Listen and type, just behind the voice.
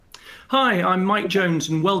Hi, I'm Mike Jones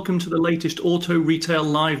and welcome to the latest Auto Retail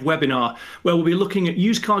Live webinar, where we'll be looking at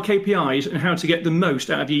used car KPIs and how to get the most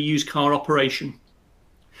out of your used car operation.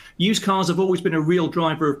 Used cars have always been a real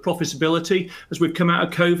driver of profitability as we've come out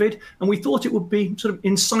of COVID, and we thought it would be sort of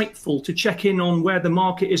insightful to check in on where the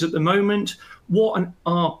market is at the moment, what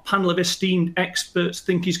our panel of esteemed experts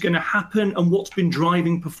think is going to happen, and what's been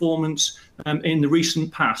driving performance in the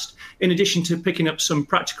recent past, in addition to picking up some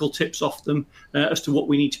practical tips off them as to what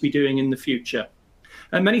we need to be doing in the future.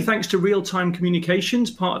 Many thanks to RealTime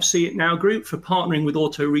Communications, part of See It Now Group, for partnering with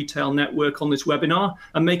Auto Retail Network on this webinar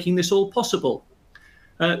and making this all possible.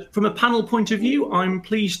 From a panel point of view, I'm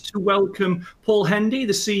pleased to welcome Paul Hendy,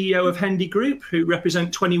 the CEO of Hendy Group, who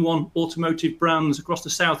represent 21 automotive brands across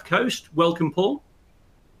the South Coast. Welcome, Paul.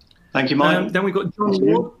 Thank you, Mike. Then we've got John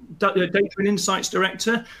Ward, Data and Insights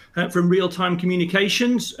Director from RealTime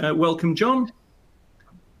Communications. Welcome, John.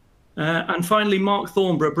 And finally, Marc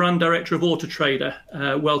Thornborough, Brand Director of Auto Trader.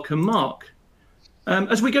 Welcome, Marc.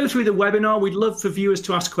 As we go through the webinar, we'd love for viewers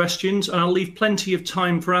to ask questions, and I'll leave plenty of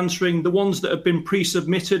time for answering the ones that have been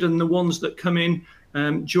pre-submitted and the ones that come in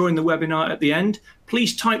during the webinar at the end.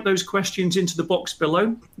 Please type those questions into the box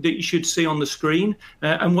below that you should see on the screen,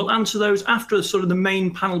 and we'll answer those after sort of the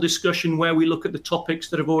main panel discussion where we look at the topics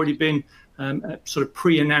that have already been sort of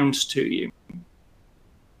pre-announced to you.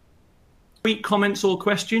 Tweet comments or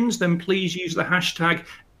questions, then please use the hashtag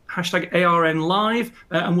ARNLive,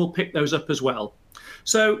 and we'll pick those up as well.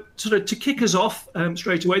 So sort of to kick us off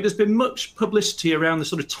straight away, there's been much publicity around the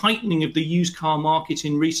sort of tightening of the used car market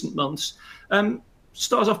in recent months.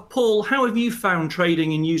 Start us off, Paul, how have you found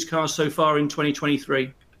trading in used cars so far in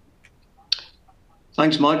 2023?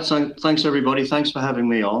 Thanks, Mike. Thanks, everybody. Thanks for having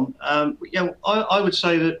me on. I would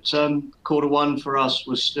say that Q1 for us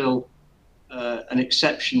was still an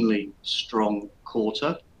exceptionally strong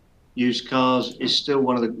quarter. Used cars is still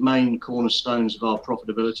one of the main cornerstones of our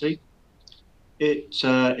profitability.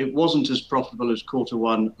 It wasn't as profitable as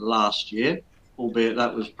Q1 last year, albeit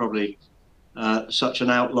that was probably such an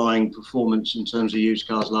outlying performance in terms of used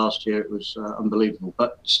cars last year. It was unbelievable,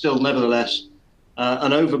 but still, nevertheless,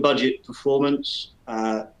 an over-budget performance.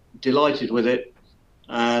 Delighted with it,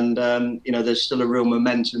 and there's still a real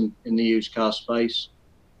momentum in the used car space,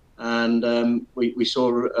 and we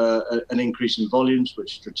saw an increase in volumes,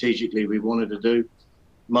 which strategically we wanted to do.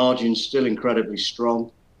 Margins still incredibly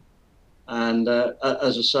strong. And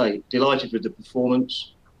as I say, delighted with the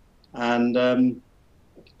performance, and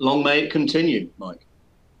long may it continue, Mike.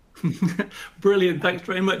 Brilliant, thanks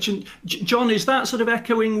very much. And John, is that sort of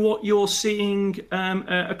echoing what you're seeing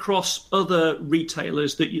across other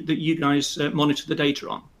retailers that you guys monitor the data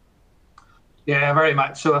on? Yeah, very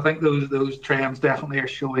much. So I think those trends definitely are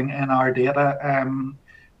showing in our data.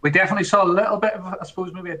 We definitely saw a little bit of, I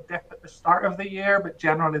suppose, maybe a dip at the start of the year, but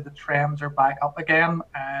generally the trends are back up again.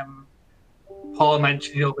 Paul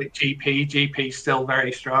mentioned, about GP is still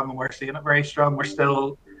very strong, and we're seeing it very strong. We're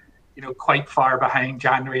still, quite far behind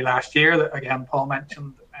January last year. That again, Paul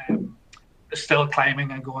mentioned, is still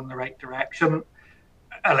climbing and going the right direction.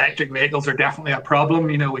 Electric vehicles are definitely a problem.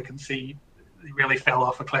 We can see they really fell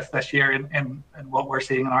off a cliff this year in what we're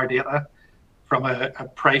seeing in our data from a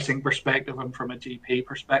pricing perspective and from a GP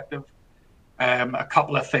perspective. A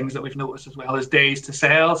couple of things that we've noticed as well is days to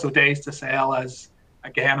sell. So days to sell is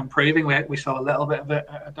again improving. We saw a little bit of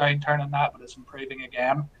a downturn in that, but it's improving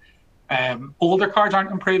again. Older cars aren't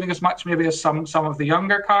improving as much maybe as some of the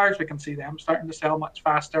younger cars. We can see them starting to sell much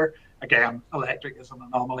faster. Again, electric is an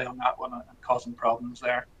anomaly on that one and causing problems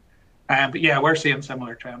there. But yeah, we're seeing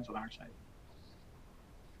similar trends on our side.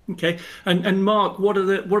 Okay, and Marc, what are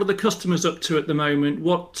the customers up to at the moment?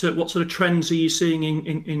 What sort of trends are you seeing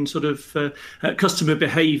in sort of customer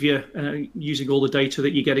behaviour using all the data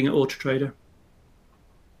that you're getting at Auto Trader?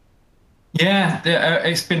 Yeah,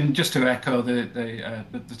 it's been, just to echo the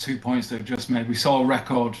 2 points that I've just made. We saw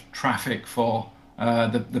record traffic for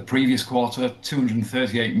the previous quarter,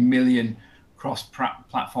 238 million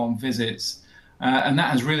cross-platform visits, and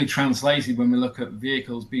that has really translated when we look at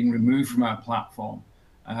vehicles being removed from our platform.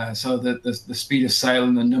 So the speed of sale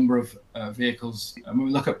and the number of vehicles, and when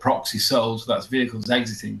we look at proxy sold, so that's vehicles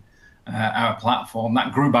exiting our platform,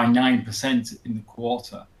 that grew by 9% in the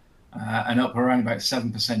quarter. And up around about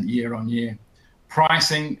 7% year on year.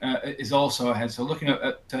 Pricing is also ahead. So looking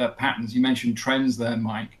at patterns, you mentioned trends there,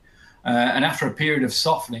 Mike. And after a period of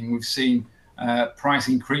softening, we've seen price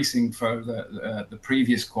increasing for the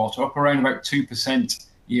previous quarter, up around about 2%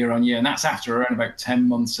 year on year. And that's after around about 10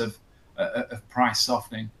 months of price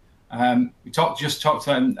softening. We just talked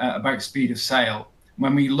about speed of sale.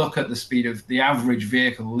 When we look at the speed of the average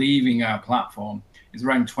vehicle leaving our platform is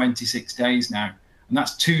around 26 days now. and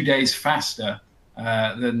that's 2 days faster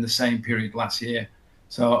than the same period last year.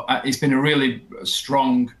 So it's been a really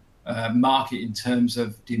strong market in terms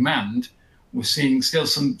of demand. We're seeing still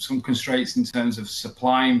some constraints in terms of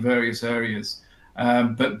supply in various areas,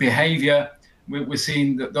 but behaviour, we're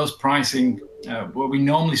seeing that those pricing, where we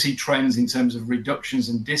normally see trends in terms of reductions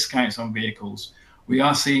and discounts on vehicles, we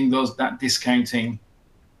are seeing that discounting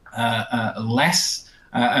less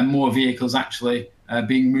and more vehicles actually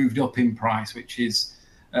being moved up in price, which is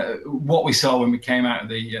what we saw when we came out of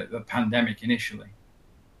the pandemic initially.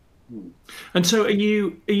 And so, are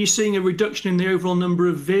you seeing a reduction in the overall number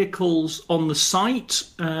of vehicles on the site,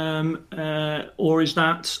 or has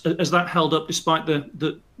that held up despite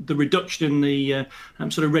the reduction in the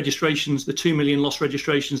sort of registrations, the 2 million lost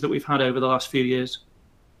registrations that we've had over the last few years?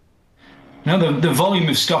 No, the volume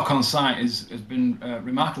of stock on site has been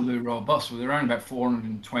remarkably robust, with around about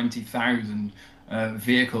 420,000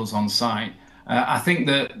 vehicles on site. I think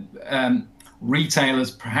that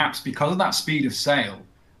retailers, perhaps because of that speed of sale,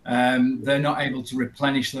 they're not able to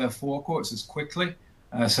replenish their forecourts as quickly,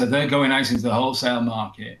 so they're going out into the wholesale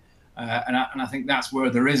market, and I think that's where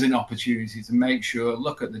there is an opportunity to make sure,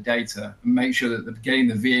 look at the data and make sure that they're getting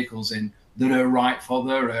the vehicles in that are right for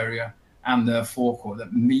their area and their forecourt,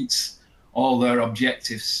 that meets all their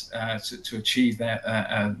objectives to achieve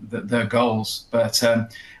their goals. But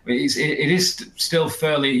it is still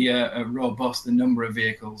fairly robust, the number of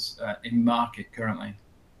vehicles in market currently.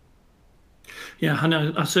 Yeah, I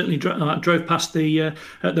know. I certainly drove past the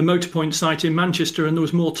Motorpoint site in Manchester, and there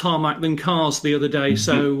was more tarmac than cars the other day.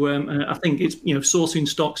 So I think it's sourcing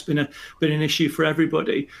stock's been an issue for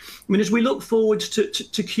everybody. I mean, as we look forward to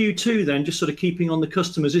Q2, then just sort of keeping on the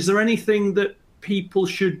customers, is there anything that people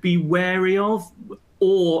should be wary of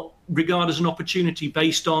or regard as an opportunity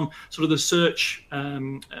based on sort of the search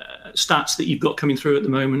stats that you've got coming through at the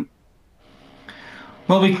moment?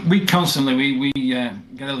 Well, we constantly we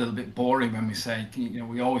get a little bit boring when we say,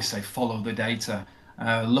 we always say follow the data,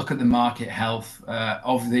 look at the market health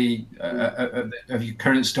of your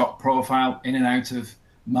current stock profile in and out of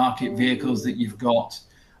market vehicles that you've got,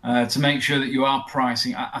 to make sure that you are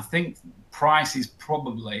pricing. I think price is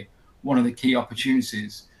probably one of the key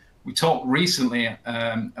opportunities. We talked recently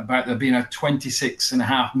about there being a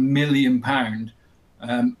 £26.5 million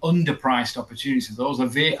underpriced opportunities. Those are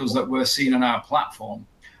vehicles that we're seeing on our platform,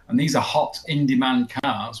 and these are hot in-demand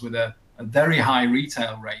cars with a very high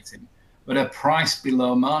retail rating, but a price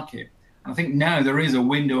below market. And I think now there is a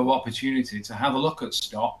window of opportunity to have a look at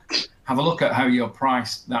stock, have a look at how you're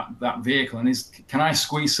priced that vehicle, and can I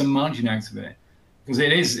squeeze some margin out of it? Because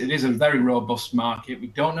it is a very robust market. We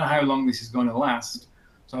don't know how long this is going to last.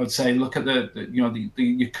 So I would say look at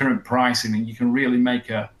your current pricing, and you can really make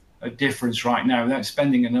a difference right now without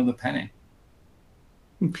spending another penny.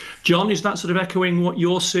 John, is that sort of echoing what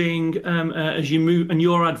you're seeing as you move, and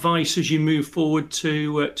your advice as you move forward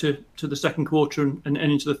to the second quarter and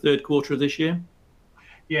into the third quarter of this year?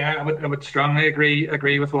 Yeah, I would strongly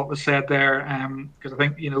agree with what was said there, because I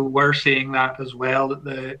think we're seeing that as well, that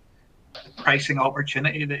the pricing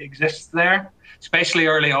opportunity that exists there, especially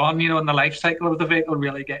early on, in the life cycle of the vehicle,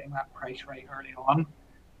 really getting that price right early on.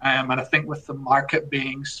 And I think with the market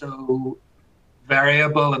being so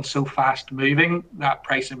variable and so fast moving, that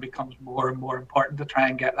pricing becomes more and more important to try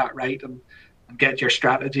and get that right and get your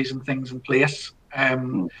strategies and things in place.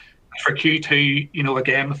 For Q2,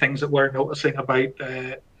 again, the things that we're noticing about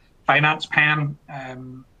finance pen,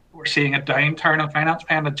 we're seeing a downturn in finance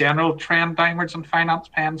pen, a general trend downwards in finance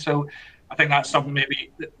pen. So I think that's something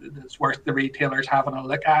maybe that's worth the retailers having a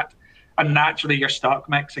look at. And naturally, your stock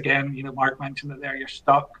mix, again, Mark mentioned it there, your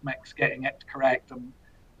stock mix, getting it correct, and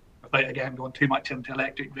without, again, going too much into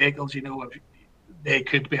electric vehicles, they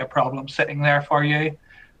could be a problem sitting there for you.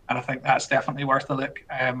 And I think that's definitely worth a look.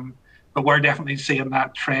 But we're definitely seeing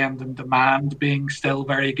that trend and demand being still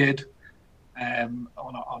very good on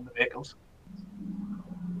the vehicles.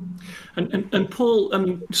 And Paul,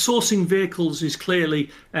 sourcing vehicles is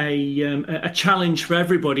clearly a challenge for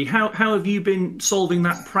everybody. How have you been solving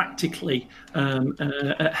that practically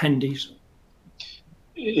at Hendy's?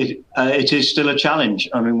 It is still a challenge.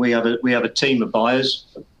 I mean, we have a team of buyers,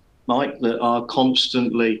 Mike, that are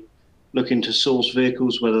constantly looking to source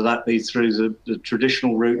vehicles, whether that be through the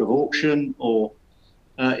traditional route of auction or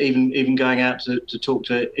even going out to talk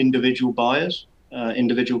to individual buyers,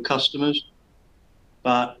 individual customers.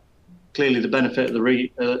 But clearly the benefit of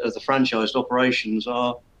the franchised operations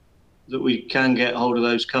are that we can get hold of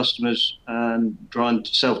those customers and try and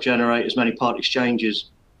self-generate as many part exchanges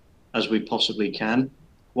as we possibly can.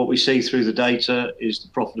 What we see through the data is the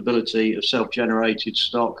profitability of self-generated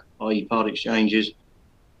stock, i.e. part exchanges,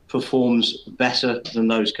 performs better than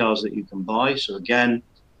those cars that you can buy. So again,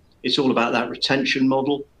 it's all about that retention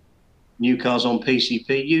model. New cars on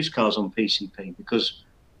PCP, used cars on PCP, because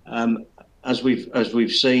as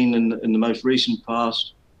we've seen in the most recent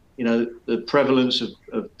past, you know, the prevalence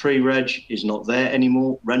of pre-reg is not there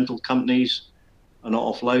anymore. Rental companies are not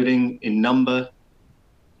offloading in number.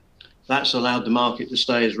 That's allowed the market to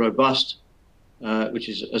stay as robust, which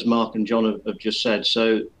is, as Mark and John have just said.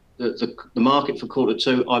 So the market for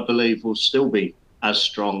Q2, I believe, will still be as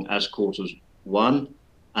strong as Q1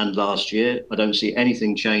 and last year. I don't see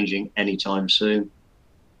anything changing anytime soon.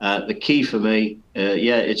 The key for me,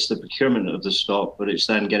 it's the procurement of the stock, but it's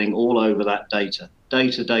then getting all over that data,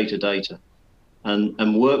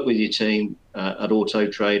 and work with your team at Auto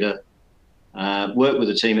Trader, work with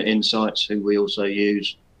the team at Insights, who we also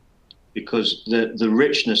use, because the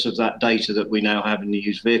richness of that data that we now have in the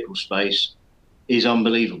used vehicle space is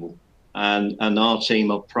unbelievable. And our team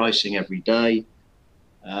are pricing every day,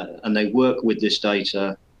 and they work with this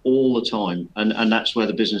data all the time. And that's where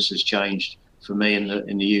the business has changed for me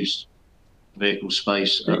in the used vehicle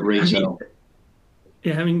space at retail.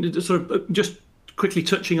 Yeah, I mean, sort of just quickly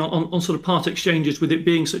touching on sort of part exchanges, with it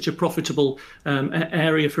being such a profitable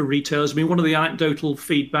area for retailers. I mean, one of the anecdotal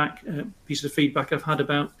pieces of feedback I've had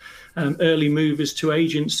about early movers to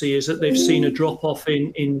agency is that they've seen a drop off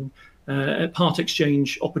in part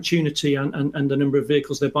exchange opportunity and the number of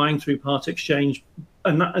vehicles they're buying through part exchange,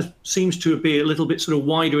 and that seems to be a little bit sort of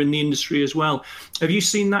wider in the industry as well. Have you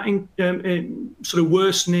seen that in sort of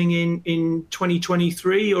worsening in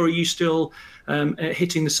 2023, or are you still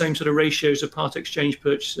hitting the same sort of ratios of part exchange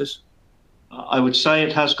purchases? I would say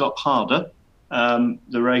it has got harder.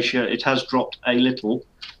 The ratio, it has dropped a little,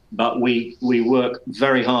 but we work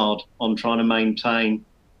very hard on trying to maintain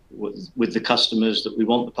with the customers that we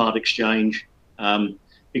want the part exchange,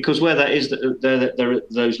 because where that is,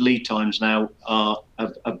 those lead times now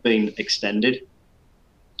have been extended.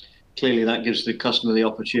 Clearly, that gives the customer the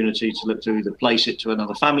opportunity to look to either place it to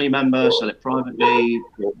another family member, sell it privately,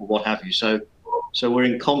 or what have you. So we're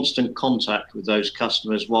in constant contact with those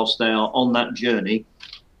customers whilst they are on that journey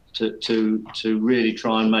to really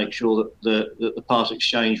try and make sure that the part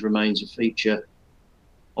exchange remains a feature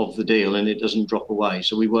of the deal and it doesn't drop away.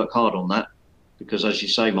 So we work hard on that, because, as you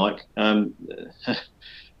say, Mike,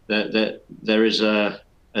 there is a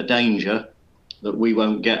danger that we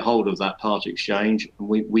won't get hold of that part exchange, and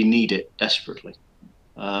we need it desperately.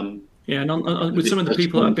 Yeah, and with some of the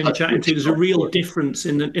people I've been chatting to, there's a real difference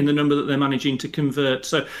in the number that they're managing to convert.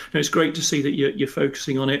 So it's great to see that you're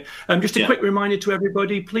focusing on it. Just a quick reminder to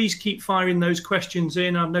everybody, please keep firing those questions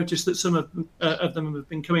in. I've noticed that some of them have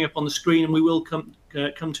been coming up on the screen, and we will come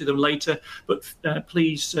to them later. But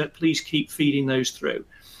please keep feeding those through.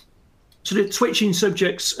 So switching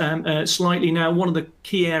subjects slightly now, one of the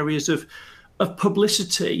key areas of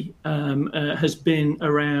publicity has been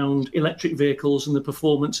around electric vehicles and the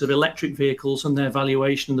performance of electric vehicles and their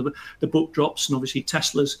valuation, and the book drops, and obviously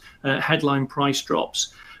Tesla's headline price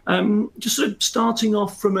drops. Just sort of starting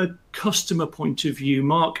off from a customer point of view,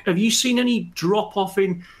 Mark, have you seen any drop off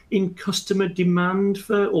in customer demand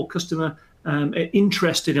for, or customer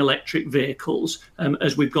interest in electric vehicles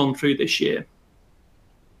as we've gone through this year?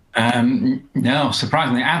 No,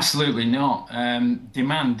 surprisingly, absolutely not.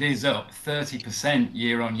 Demand is up 30%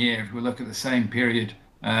 year on year if we look at the same period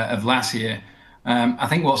of last year. I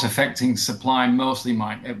think what's affecting supply mostly,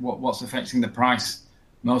 Mike, what's affecting the price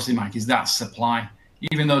mostly, Mike, is that supply.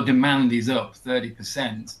 Even though demand is up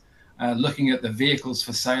 30%, looking at the vehicles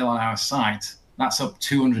for sale on our site, that's up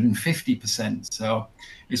 250%. So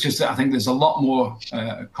it's just that I think there's a lot more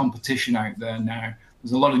competition out there now.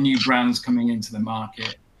 There's a lot of new brands coming into the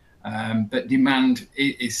market. But demand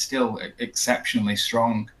is still exceptionally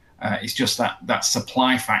strong. It's just that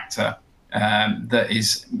supply factor that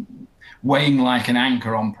is weighing like an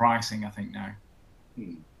anchor on pricing, I think, now.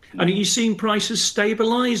 And are you seeing prices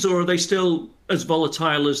stabilise, or are they still as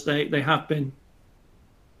volatile as they have been?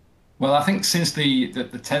 Well, I think since the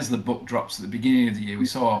Tesla book drops at the beginning of the year, we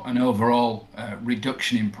saw an overall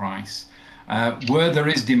reduction in price. Where there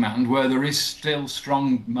is demand, where there is still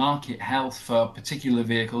strong market health for particular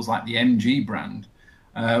vehicles like the MG brand,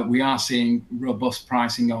 we are seeing robust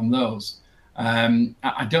pricing on those.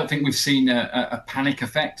 I don't think we've seen a panic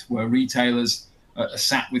effect where retailers are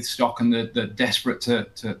sat with stock and they're desperate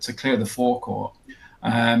to clear the forecourt.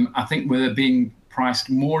 I think we're being priced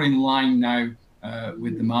more in line now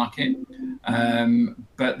with the market,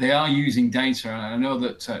 but they are using data, and I know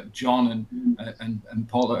that John and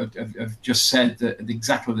Paul have just said that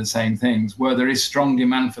exactly the same things. Where there is strong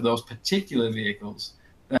demand for those particular vehicles,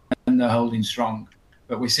 then they're holding strong.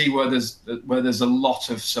 But we see where there's a lot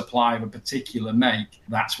of supply of a particular make,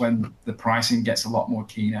 that's when the pricing gets a lot more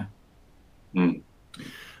keener.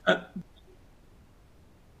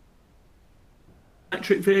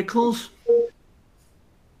 Electric vehicles?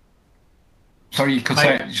 Sorry, you could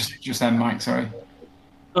say it just then, Mike, sorry.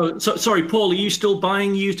 Oh, sorry, Paul, are you still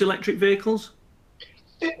buying used electric vehicles?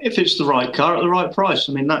 If it's the right car at the right price.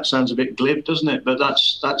 I mean, that sounds a bit glib, doesn't it? But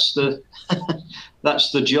that's the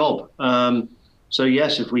that's the job. So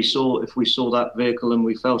yes, if we saw that vehicle and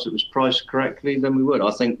we felt it was priced correctly, then we would.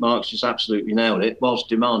 I think Mark's just absolutely nailed it. Whilst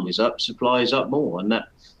demand is up, supply is up more, and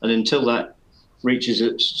until that reaches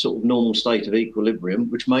its sort of normal state of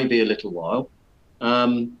equilibrium, which may be a little while,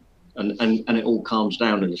 and it all calms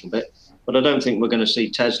down a little bit. But I don't think we're going to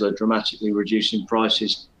see Tesla dramatically reducing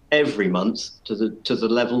prices every month to the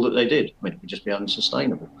level that they did. I mean, it would just be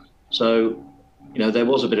unsustainable. So, there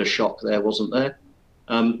was a bit of shock there, wasn't there?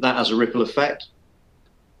 That has a ripple effect.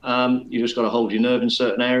 You just got to hold your nerve in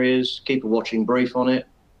certain areas, keep a watching brief on it,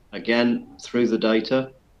 again, through the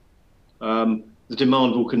data. The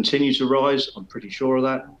demand will continue to rise, I'm pretty sure of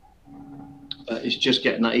that. It's just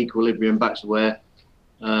getting that equilibrium back to where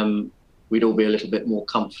we'd all be a little bit more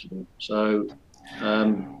comfortable. So,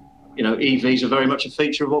 EVs are very much a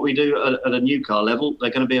feature of what we do at a new car level. They're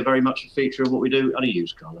going to be very much a feature of what we do at a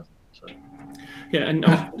used car level. So. Yeah, and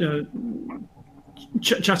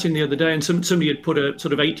chatting the other day, and somebody had put a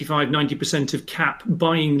sort of 85-90% of cap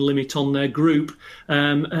buying limit on their group.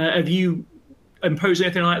 Have you imposed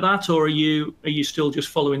anything like that, or are you still just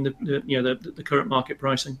following the current market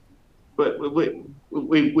pricing? But we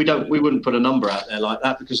wouldn't put a number out there like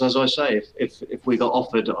that, because, as I say, if we got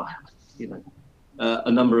offered,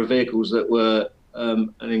 a number of vehicles that were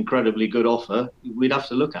an incredibly good offer, we'd have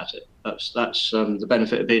to look at it. That's the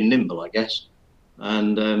benefit of being nimble, I guess.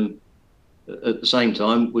 And at the same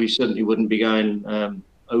time, we certainly wouldn't be going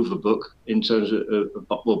overbook in terms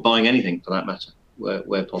of buying anything for that matter,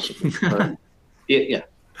 where possible.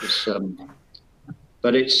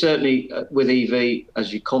 But it's certainly with EV,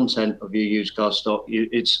 as your content of your used car stock,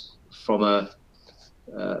 it's from a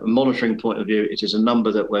monitoring point of view, it is a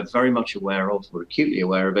number that we're very much aware of. We're acutely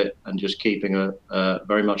aware of it, and just keeping a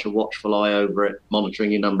very much a watchful eye over it,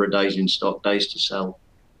 monitoring your number of days in stock, days to sell,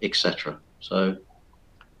 etc. So.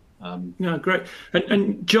 Yeah, great.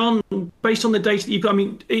 And John, based on the data that you've got, I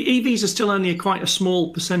mean, EVs are still only quite a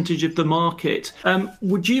small percentage of the market.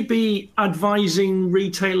 Would you be advising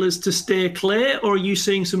retailers to steer clear, or are you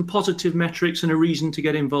seeing some positive metrics and a reason to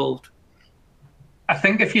get involved? I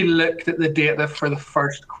think if you looked at the data for the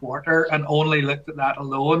first quarter and only looked at that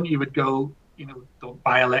alone, you would go, don't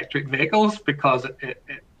buy electric vehicles, because it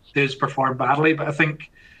does perform badly. But I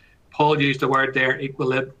think Paul used the word there,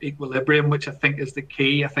 equilibrium, which I think is the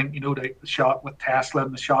key. I think, the shock with Tesla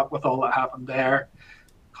and the shock with all that happened there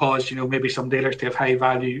caused, maybe some dealers to have high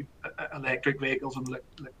value electric vehicles and look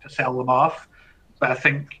to sell them off. But I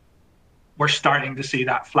think we're starting to see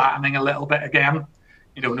that flattening a little bit again.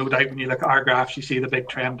 No doubt when you look at our graphs, you see the big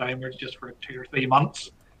trend downwards just for 2 or 3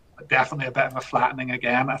 months, but definitely a bit of a flattening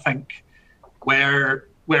again. I think where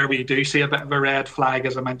we do see a bit of a red flag,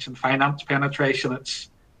 as I mentioned, finance penetration, it's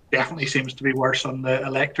definitely seems to be worse on the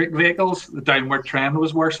electric vehicles. The downward trend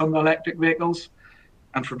was worse on the electric vehicles.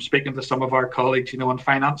 And from speaking to some of our colleagues, in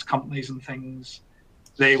finance companies and things,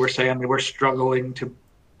 they were saying they were struggling to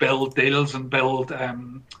build deals and build,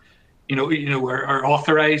 or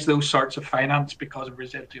authorize those sorts of finance because of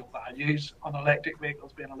residual values on electric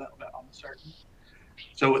vehicles being a little bit uncertain.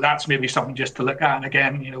 So that's maybe something just to look at. And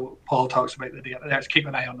again, Paul talks about the data. Let's keep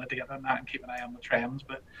an eye on the data and that, and keep an eye on the trends.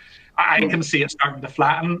 But I can see it starting to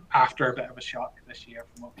flatten after a bit of a shock this year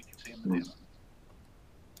from what we can see in the data.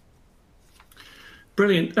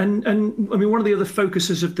 Brilliant. And I mean, one of the other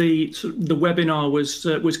focuses of the webinar was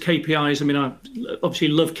KPIs. I mean, I obviously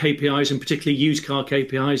love KPIs, and particularly used car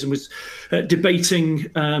KPIs, and was debating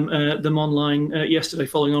them online yesterday,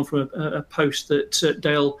 following on from a post that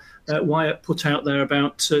Dale Wyatt put out there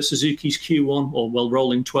about Suzuki's Q1, or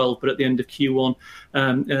rolling 12, but at the end of Q1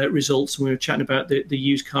 results, and we were chatting about the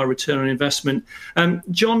used car return on investment.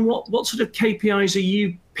 John, what sort of KPIs are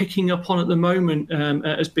you picking up on at the moment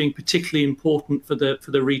as being particularly important for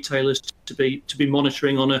the retailers to be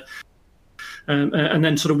monitoring on and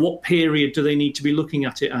then sort of what period do they need to be looking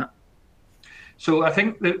at it at? So I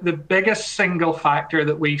think the biggest single factor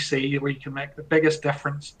that we see where you can make the biggest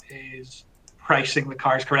difference is pricing the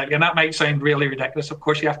cars correctly. And that might sound really ridiculous. Of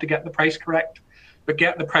course, you have to get the price correct, but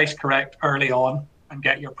get the price correct early on and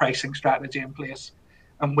get your pricing strategy in place.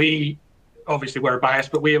 And we, obviously we're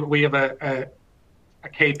biased, but we have a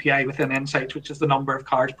KPI within Insights, which is the number of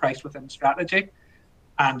cars priced within strategy.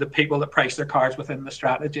 and the people that price their cars within the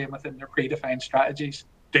strategy and within their predefined strategies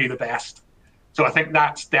do the best. So I think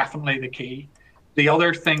that's definitely the key. The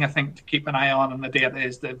other thing I think to keep an eye on in the data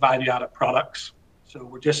is the value-added products. So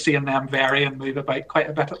we're just seeing them vary and move about quite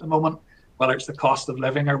a bit at the moment, whether it's the cost of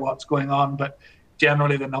living or what's going on, but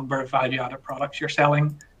generally the number of value-added products you're selling,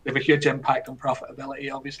 they have a huge impact on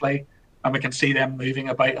profitability, obviously, and we can see them moving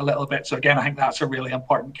about a little bit. So again, I think that's a really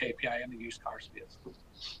important KPI in the used car space.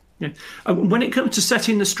 Yeah. When it comes to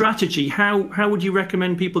setting the strategy, how would you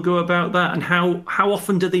recommend people go about that, and how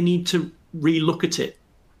often do they need to re-look at it?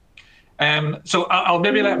 So I'll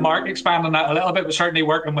maybe let Mark expand on that a little bit, but certainly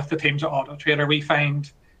working with the teams at AutoTrader, we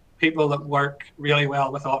find people that work really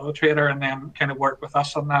well with AutoTrader and then kind of work with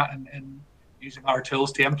us on that and using our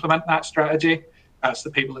tools to implement that strategy. That's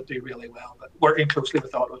the people that do really well. But working closely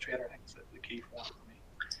with AutoTrader, I think, is the key for that for me.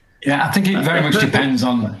 Yeah, I think it very much depends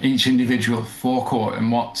on each individual forecourt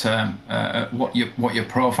and what your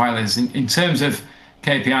profile is. In terms of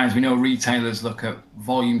KPIs, we know retailers look at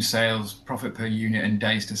volume sales, profit per unit, and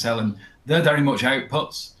days to sell, and they're very much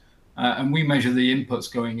outputs. And we measure the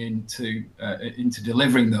inputs going into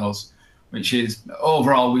delivering those, which is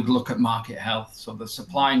overall we'd look at market health, so the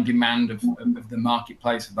supply and demand of the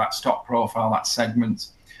marketplace, of that stock profile, that segment,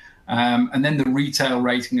 and then the retail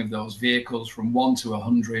rating of those vehicles from 1 to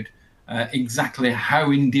 100. Exactly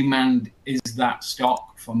how in demand is that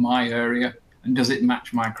stock for my area, and does it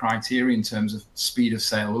match my criteria in terms of speed of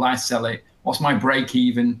sale? Will I sell it? What's my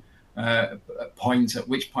break-even point? At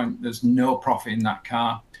which point there's no profit in that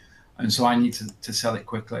car, and so I need to sell it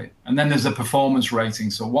quickly. And then there's the performance rating.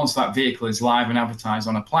 So once that vehicle is live and advertised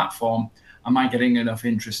on a platform, am I getting enough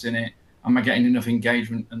interest in it? Am I getting enough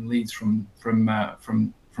engagement and leads from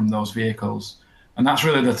those vehicles? And that's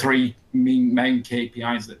really the three main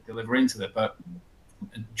KPIs that deliver into it. But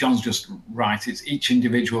John's just right. It's each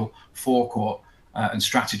individual forecourt and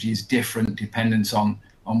strategy is different, dependent on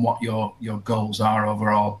what your goals are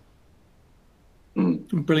overall.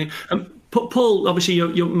 Brilliant. Paul, obviously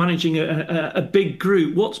you're managing a big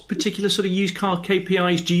group. What particular sort of used car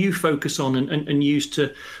KPIs do you focus on and use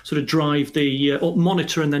to sort of drive or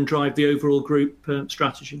monitor and then drive the overall group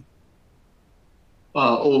strategy?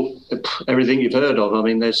 Everything you've heard of. I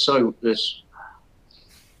mean, we're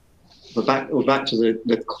back to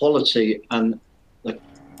the quality and the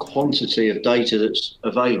quantity of data that's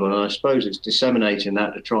available, and I suppose it's disseminating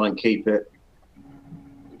that to try and keep it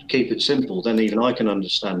simple. Then even I can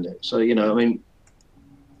understand it. So I mean,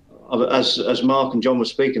 as Mark and John were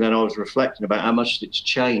speaking, then I was reflecting about how much it's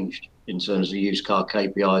changed in terms of used car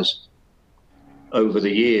KPIs over the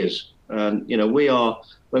years, and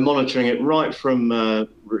we're monitoring it right from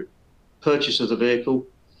purchase of the vehicle,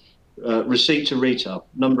 receipt to retail,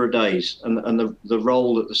 number of days, and the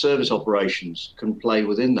role that the service operations can play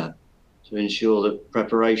within that to ensure that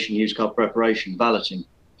preparation, used car preparation, valeting,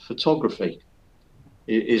 photography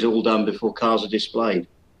is all done before cars are displayed.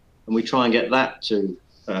 And we try and get that to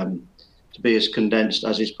be as condensed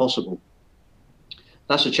as is possible.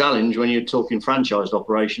 That's a challenge when you're talking franchised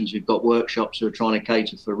operations. You've got workshops who are trying to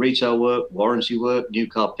cater for retail work, warranty work, new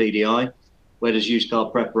car PDI. Where does used car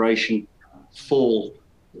preparation fall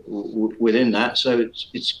within that? So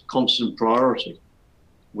it's constant priority.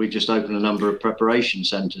 We've just opened a number of preparation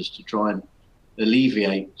centres to try and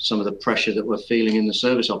alleviate some of the pressure that we're feeling in the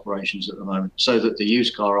service operations at the moment, so that the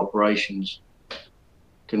used car operations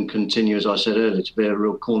can continue, as I said earlier, to be a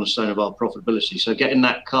real cornerstone of our profitability. So getting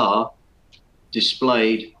that car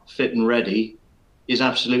displayed, fit and ready is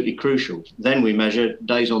absolutely crucial. Then we measure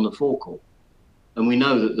days on the forecourt. And we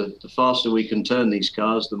know that the faster we can turn these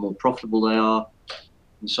cars, the more profitable they are,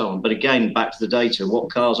 and so on. But again, back to the data, what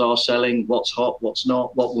cars are selling, what's hot, what's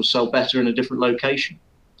not, what will sell better in a different location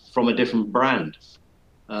from a different brand.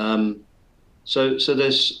 So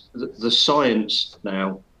there's the science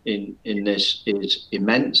now in this is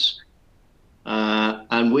immense.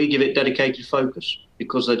 And we give it dedicated focus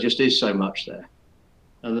because there just is so much there.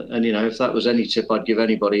 And if that was any tip I'd give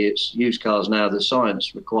anybody, it's used cars now, the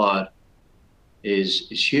science required is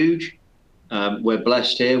huge. We're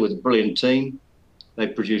blessed here with a brilliant team. They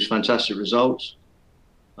produce fantastic results.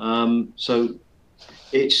 So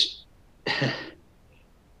it's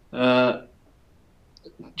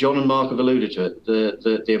John and Mark have alluded to it.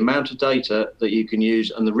 The amount of data that you can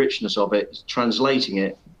use and the richness of it, is translating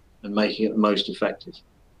it and making it the most effective.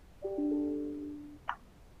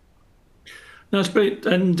 No, that's brilliant,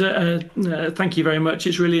 and thank you very much.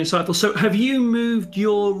 It's really insightful. So have you moved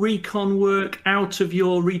your recon work out of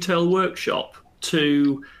your retail workshop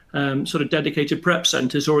to sort of dedicated prep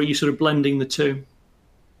centres, or are you sort of blending the two?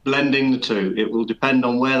 Blending the two. It will depend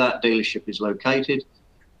on where that dealership is located.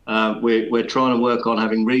 We're trying to work on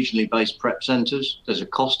having regionally based prep centres. There's a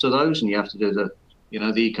cost to those, and you have to do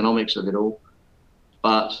the economics of it all.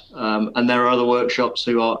 But and there are other workshops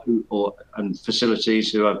and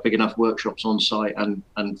facilities who have big enough workshops on site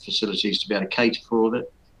and facilities to be able to cater for all of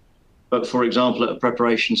it. But for example, at a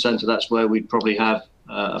preparation centre, that's where we'd probably have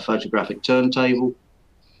a photographic turntable.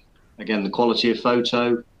 Again, the quality of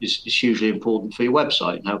photo is hugely important for your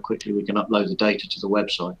website and how quickly we can upload the data to the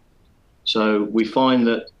website. So we find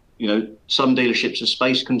that some dealerships are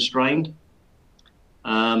space constrained,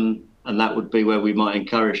 and that would be where we might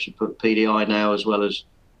encourage to put PDI now as well as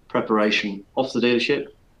preparation off the dealership.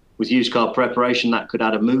 With used car preparation, that could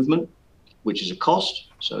add a movement, which is a cost.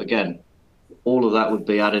 So again, all of that would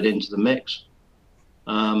be added into the mix.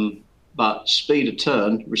 But speed of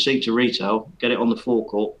turn, receipt to retail, get it on the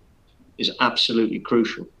forecourt is absolutely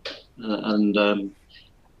crucial. And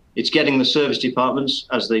it's getting the service departments,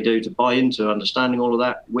 as they do, to buy into understanding all of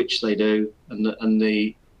that, which they do, and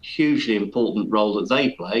the hugely important role that they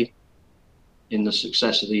play in the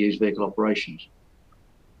success of the used vehicle operations.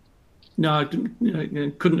 No, I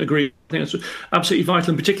couldn't agree. I think that's absolutely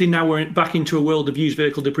vital, and particularly now we're back into a world of used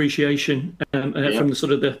vehicle depreciation from the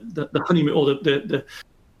sort of the honeymoon or the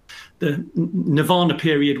nirvana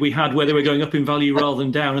period we had, where they were going up in value rather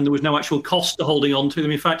than down, and there was no actual cost to holding on to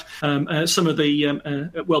them. In fact, some of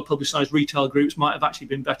the well-publicised retail groups might have actually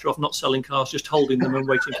been better off not selling cars, just holding them and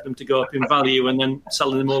waiting for them to go up in value and then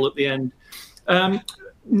selling them all at the end.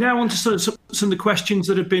 Now on to some of the questions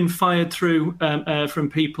that have been fired through from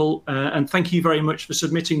people, and thank you very much for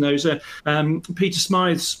submitting those. Peter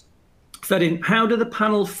Smythe's fed in, how do the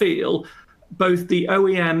panel feel both the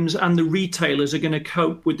OEMs and the retailers are going to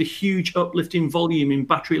cope with the huge uplift in volume in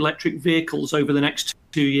battery electric vehicles over the next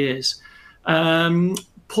 2 years?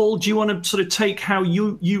 Paul, do you want to sort of take how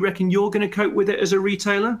you reckon you're going to cope with it as a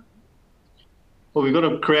retailer? Well, we've got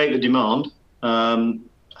to create the demand,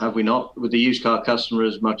 have we not, with the used car customer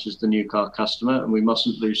as much as the new car customer, and we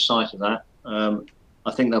mustn't lose sight of that.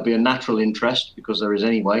 I think there'll be a natural interest, because there is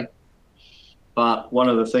anyway. But one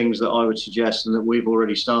of the things that I would suggest, and that we've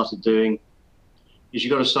already started doing, is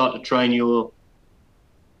you've got to start to train your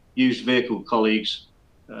used vehicle colleagues,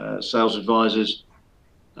 sales advisors,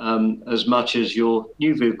 as much as your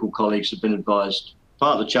new vehicle colleagues have been advised.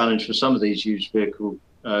 Part of the challenge for some of these used vehicle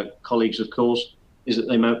colleagues, of course, is that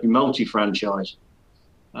they might be multi-franchise.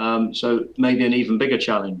 So maybe an even bigger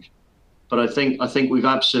challenge. But I think we've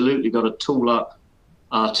absolutely got to tool up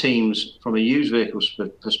our teams from a used vehicle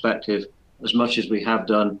perspective as much as we have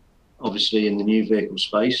done, obviously, in the new vehicle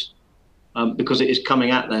space. Because it is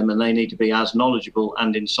coming at them, and they need to be as knowledgeable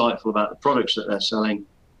and insightful about the products that they're selling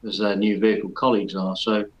as their new vehicle colleagues are.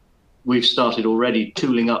 So we've started already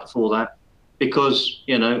tooling up for that, because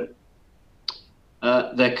they're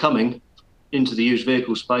coming into the used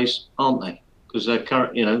vehicle space, aren't they? Because they're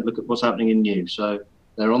current, look at what's happening in new. So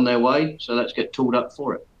they're on their way. So let's get tooled up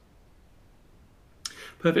for it.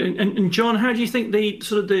 Perfect. And John, how do you think the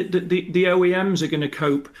OEMs are going to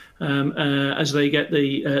cope as they get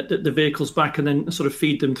the vehicles back and then sort of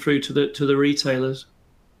feed them through to the retailers?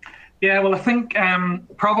 Yeah, well, I think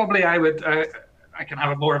probably I can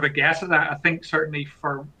have more of a guess at that. I think certainly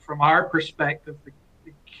from our perspective, the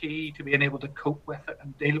key to being able to cope with it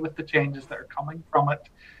and deal with the changes that are coming from it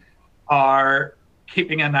are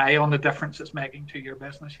keeping an eye on the difference it's making to your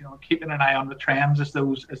business. Keeping an eye on the trends as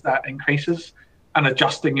that increases, and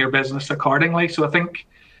adjusting your business accordingly. So I think,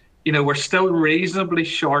 we're still reasonably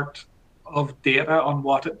short of data on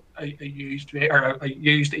what a used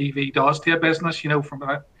EV does to a business, from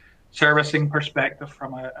a servicing perspective,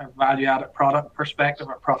 from a value-added product perspective,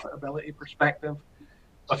 a profitability perspective.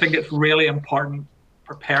 I think it's really important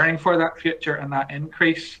preparing for that future and that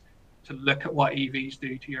increase to look at what EVs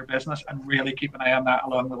do to your business and really keep an eye on that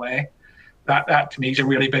along the way. That to me is a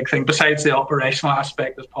really big thing. Besides the operational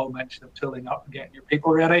aspect, as Paul mentioned, of tooling up and getting your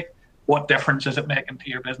people ready, what difference is it making to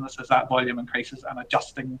your business as that volume increases, and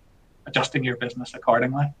adjusting your business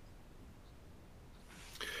accordingly?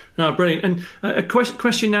 Oh, brilliant. And a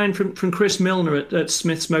question now from Chris Milner at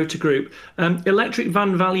Smith's Motor Group. Electric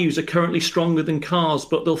van values are currently stronger than cars,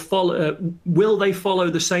 but will they follow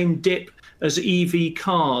the same dip as EV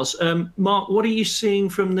cars? Mark, what are you seeing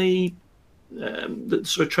from the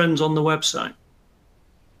sort of trends on the website?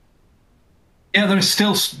 Yeah, there is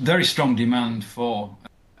still very strong demand for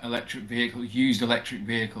used electric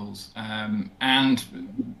vehicles, and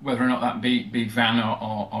whether or not that be van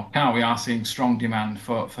or car, we are seeing strong demand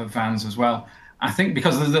for vans as well. I think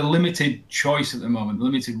because there's a limited choice at the moment,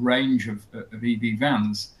 limited range of EV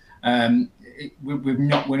vans,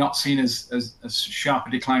 we're not seeing as sharp a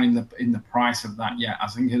decline in the price of that yet. I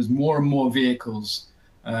think as more and more vehicles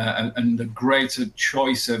and the greater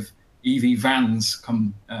choice of EV vans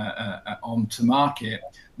come onto market,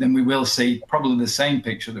 then we will see probably the same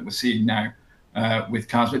picture that we're seeing now with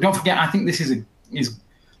cars. But don't forget, I think this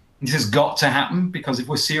has got to happen, because if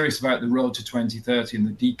we're serious about the road to 2030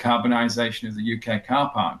 and the decarbonisation of the UK car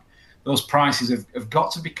park, those prices have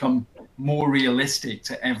got to become more realistic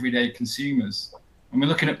to everyday consumers. When we're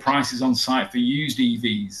looking at prices on site for used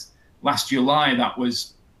EVs, last July, that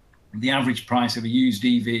was the average price of a used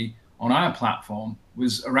EV on our platform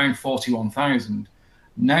was around 41,000.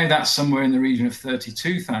 Now that's somewhere in the region of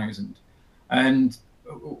 32,000. And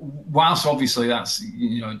whilst obviously that's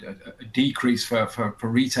a decrease for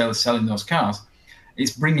retailers selling those cars,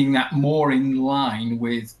 it's bringing that more in line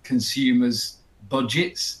with consumers'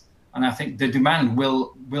 budgets. And I think the demand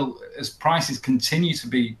will as prices continue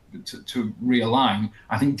to realign,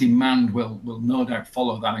 I think demand will no doubt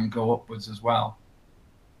follow that and go upwards as well.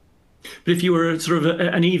 But if you were sort of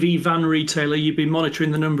an EV van retailer, you'd be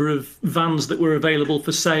monitoring the number of vans that were available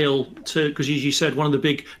for sale, because as you said, one of the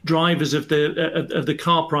big drivers of the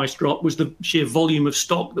car price drop was the sheer volume of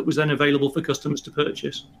stock that was then available for customers to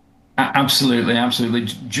purchase. Absolutely.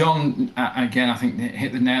 John, again, I think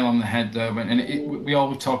hit the nail on the head there. And we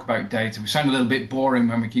always talk about data. We sound a little bit boring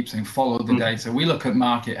when we keep saying follow the data. We look at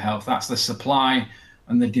market health. That's the supply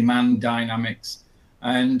and the demand dynamics.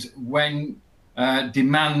 And when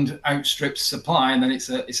demand outstrips supply, and then it's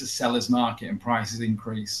a seller's market and prices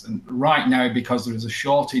increase. And right now, because there is a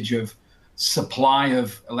shortage of supply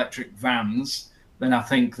of electric vans, then I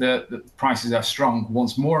think that the prices are strong.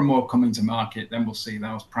 Once more and more come into market, then we'll see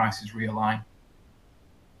those prices realign.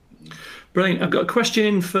 Brilliant. I've got a question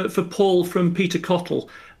in for Paul from Peter Cottle.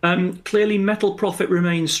 Clearly, metal profit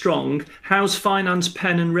remains strong. How's finance,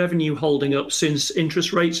 pen and revenue holding up since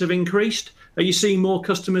interest rates have increased? Are you seeing more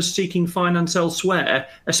customers seeking finance elsewhere,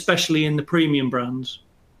 especially in the premium brands?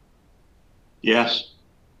 Yes.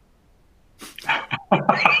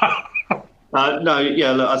 No,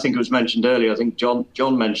 yeah, look, I think it was mentioned earlier. I think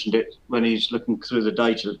John mentioned it when he's looking through the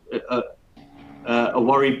data. A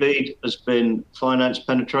worry bead has been finance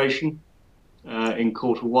penetration in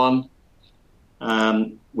Q1.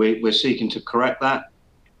 We're seeking to correct that.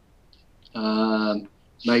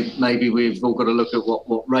 Maybe we've all got to look at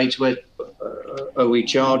what rate are we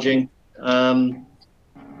charging to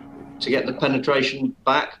get the penetration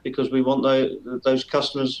back, because we want those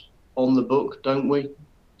customers on the book, don't we?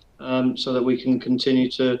 So that we can continue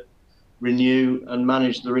to renew and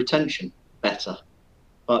manage the retention better.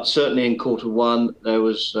 But certainly in Q1, there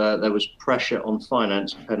was pressure on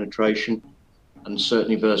finance penetration, and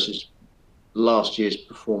certainly versus last year's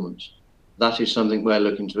performance. That is something we're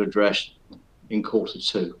looking to address in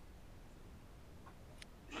Q2.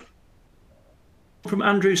 From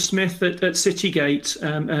Andrew Smith at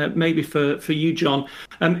Citygate, maybe for you, John.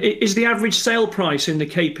 Is the average sale price in the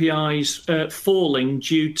KPIs falling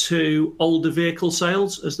due to older vehicle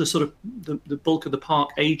sales as the sort of the bulk of the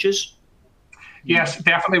park ages? Yes,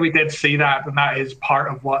 definitely we did see that, and that is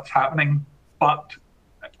part of what's happening. But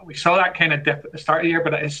we saw that kind of dip at the start of the year,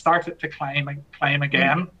 but it has started to climb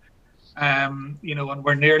again. And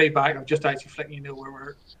we're nearly back. I'm just actually flicking, where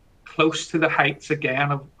we're close to the heights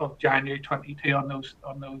again of January 22 on those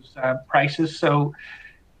prices. So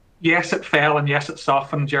yes, it fell, and yes, it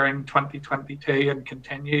softened during 2022 and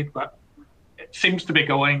continued, but it seems to be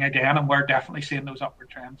going again, and we're definitely seeing those upward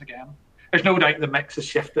trends again. There's no doubt the mix has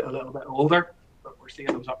shifted a little bit older, but we're seeing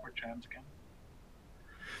those upward trends again.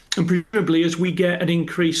 And presumably, as we get an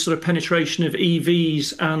increased sort of penetration of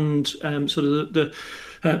EVs and sort of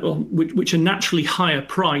which are naturally higher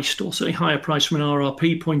priced, or certainly higher priced from an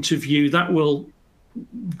RRP point of view, that will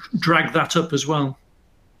drag that up as well.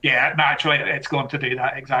 Yeah, naturally, it's going to do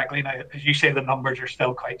that, exactly. Now, as you say, the numbers are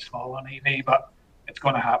still quite small on EV, but it's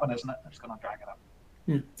going to happen, isn't it? It's going to drag it up.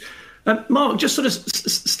 Yeah. Mark, just sort of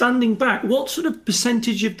standing back, what sort of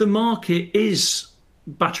percentage of the market is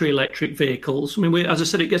battery electric vehicles? I mean, as I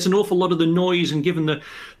said, it gets an awful lot of the noise, and given the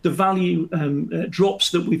value drops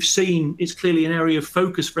that we've seen, it's clearly an area of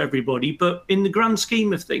focus for everybody. But in the grand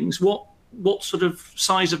scheme of things, what sort of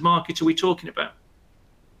size of market are we talking about?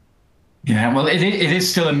 Yeah, well, it is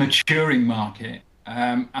still a maturing market.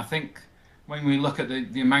 I think when we look at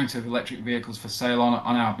the amount of electric vehicles for sale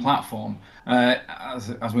on our platform,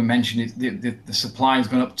 as we mentioned, the supply has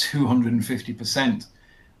gone up 250%.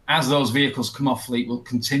 As those vehicles come off fleet, we'll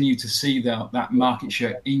continue to see that market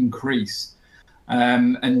share increase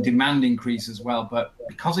and demand increase as well. But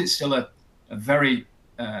because it's still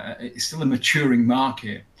it's still a maturing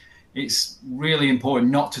market, it's really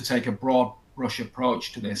important not to take a broad brush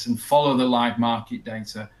approach to this and follow the live market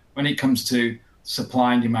data when it comes to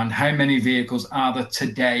supply and demand. How many vehicles are there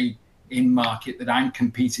today in market that I'm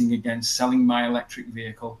competing against selling my electric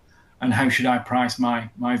vehicle, and how should I price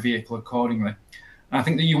my vehicle accordingly? And I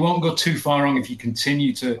think that you won't go too far wrong if you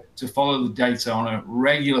continue to follow the data on a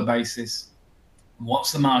regular basis.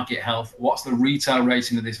 What's the market health? What's the retail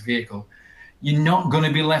rating of this vehicle? You're not going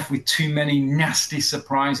to be left with too many nasty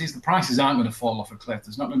surprises. The prices aren't going to fall off a cliff.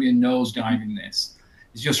 There's not going to be a nosedive in this.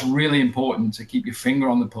 It's just really important to keep your finger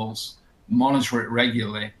on the pulse, monitor it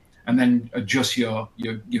regularly, and then adjust your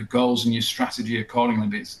goals and your strategy accordingly.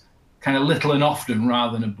 But it's kind of little and often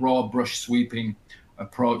rather than a broad brush sweeping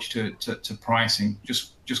approach to pricing.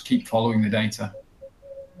 Just keep following the data.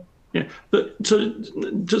 Yeah, but to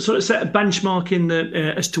sort of set a benchmark in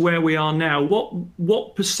as to where we are now,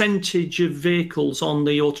 what percentage of vehicles on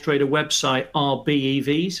the Auto Trader website are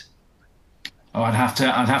BEVs? Oh, I'd have to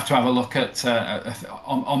have a look at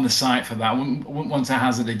on the site for that. I wouldn't want to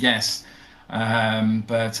hazard a guess. I know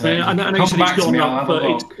you said it's gone up,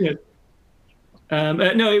 but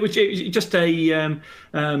no, it was just a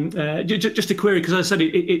query, because I said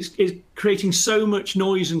it's creating so much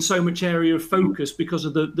noise and so much area of focus because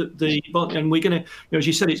of the and we're going to, as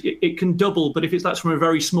you said, it can double, but if that's from a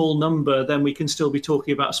very small number, then we can still be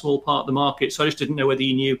talking about a small part of the market. So I just didn't know whether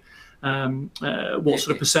you knew what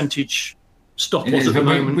sort of percentage stock was at the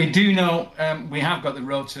moment. We do know we have got the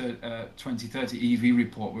Road to 2030 EV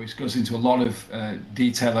report, which goes into a lot of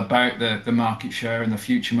detail about the market share and the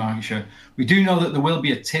future market share. We do know that there will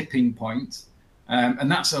be a tipping point,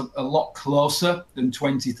 and that's a lot closer than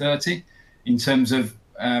 2030 in terms of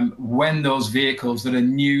when those vehicles that are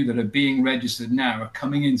new, that are being registered now, are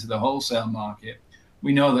coming into the wholesale market.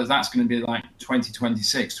 We know that that's going to be like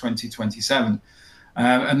 2026, 2027.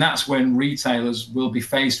 And that's when retailers will be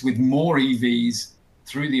faced with more EVs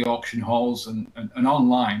through the auction halls and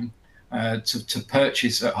online to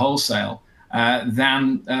purchase at wholesale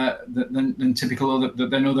than typical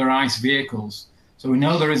other ICE vehicles. So we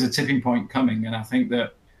know there is a tipping point coming, and I think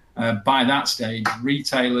that by that stage,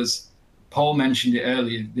 retailers, Paul mentioned it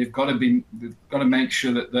earlier, they've got to make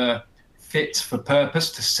sure that they're fit for purpose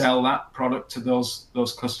to sell that product to those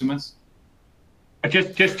customers. I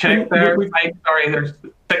just checked there. Sorry, there's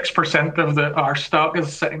 6% of our stock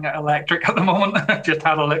is sitting at electric at the moment. I just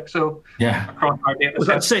had a look. So yeah, across our data, was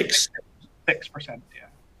that 6%? 6%,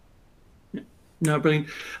 yeah. No, brilliant.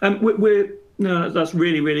 That's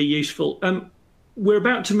really, really useful. We're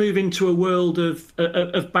about to move into a world of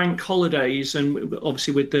bank holidays, and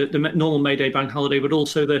obviously with the normal May Day bank holiday, but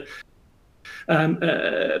also the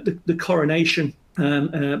coronation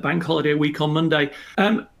bank holiday week on Monday.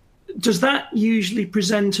 Does that usually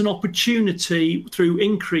present an opportunity through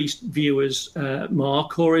increased viewers,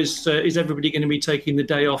 Mark, or is everybody going to be taking the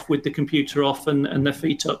day off with the computer off and their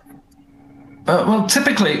feet up? Well,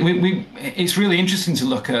 typically, it's really interesting to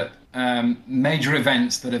look at major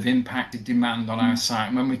events that have impacted demand on our site.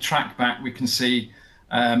 And when we track back, we can see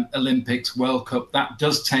Olympics, World Cup. That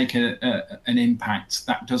does take an impact.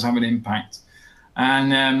 That does have an impact.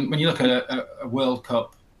 And when you look at a World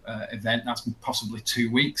Cup event, that's possibly 2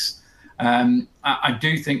 weeks. I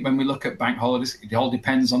do think when we look at bank holidays, it all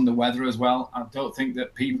depends on the weather as well. I don't think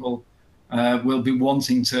that people will be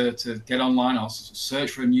wanting to get online or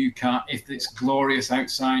search for a new car if it's glorious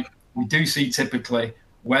outside. We do see typically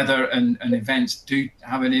weather and events do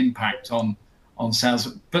have an impact on sales,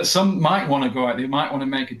 but some might want to go out, they might want to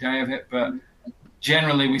make a day of it, but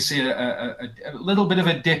generally we see a little bit of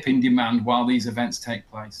a dip in demand while these events take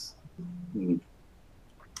place.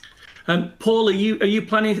 Paul, are you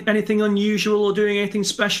planning anything unusual or doing anything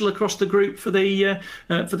special across the group for the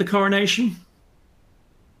coronation?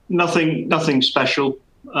 Nothing special,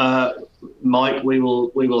 Mike. We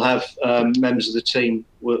will have members of the team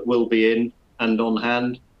will be in and on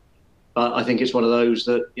hand, but I think it's one of those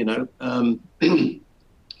that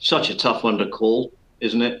such a tough one to call,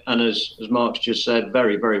 isn't it? And as Mark's just said,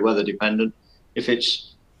 very, very weather dependent. If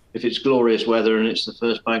it's glorious weather and it's the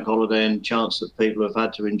first bank holiday and chance that people have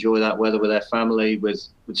had to enjoy that weather with their family with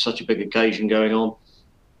such a big occasion going on,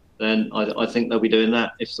 then I think they'll be doing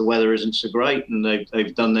that. If the weather isn't so great and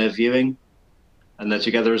they've done their viewing and they're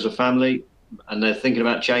together as a family and they're thinking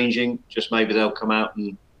about changing, just maybe they'll come out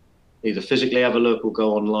and either physically have a look or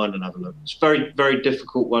go online and have a look. It's a very, very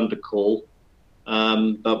difficult one to call,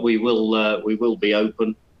 but we will be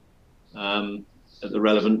open at the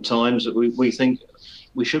relevant times that we think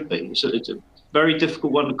we should be. So it's a very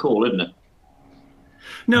difficult one to call, isn't it?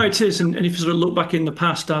 No, it is, and if you sort of look back in the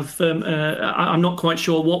past, I'm not quite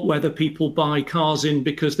sure what weather people buy cars in,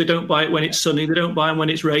 because they don't buy it when it's sunny, they don't buy them when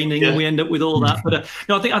it's raining, and we end up with all that. But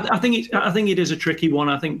no, I think it is a tricky one.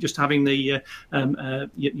 I think just having the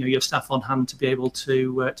your staff on hand to be able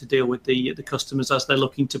to deal with the customers as they're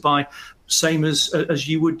looking to buy, same as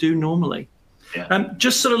you would do normally. Yeah.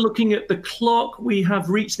 Just sort of looking at the clock, we have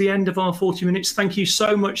reached the end of our 40 minutes. Thank you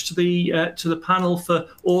so much to the panel for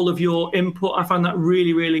all of your input. I found that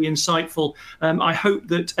really, really insightful. I hope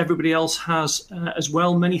that everybody else has as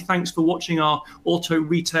well. Many thanks for watching our Auto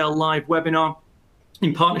Retail Live webinar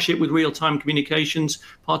in partnership with RealTime Communications,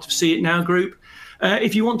 part of See It Now Group.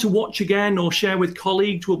 If you want to watch again or share with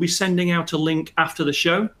colleagues, we'll be sending out a link after the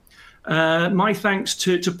show. My thanks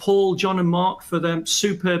to Paul, John and Mark for their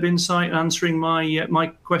superb insight and answering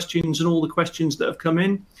my questions and all the questions that have come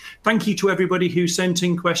in. Thank you to everybody who sent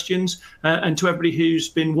in questions and to everybody who's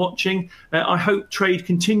been watching. I hope trade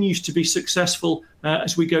continues to be successful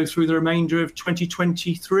as we go through the remainder of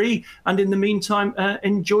 2023. And in the meantime,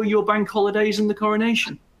 enjoy your bank holidays and the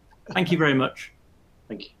coronation. Thank you very much.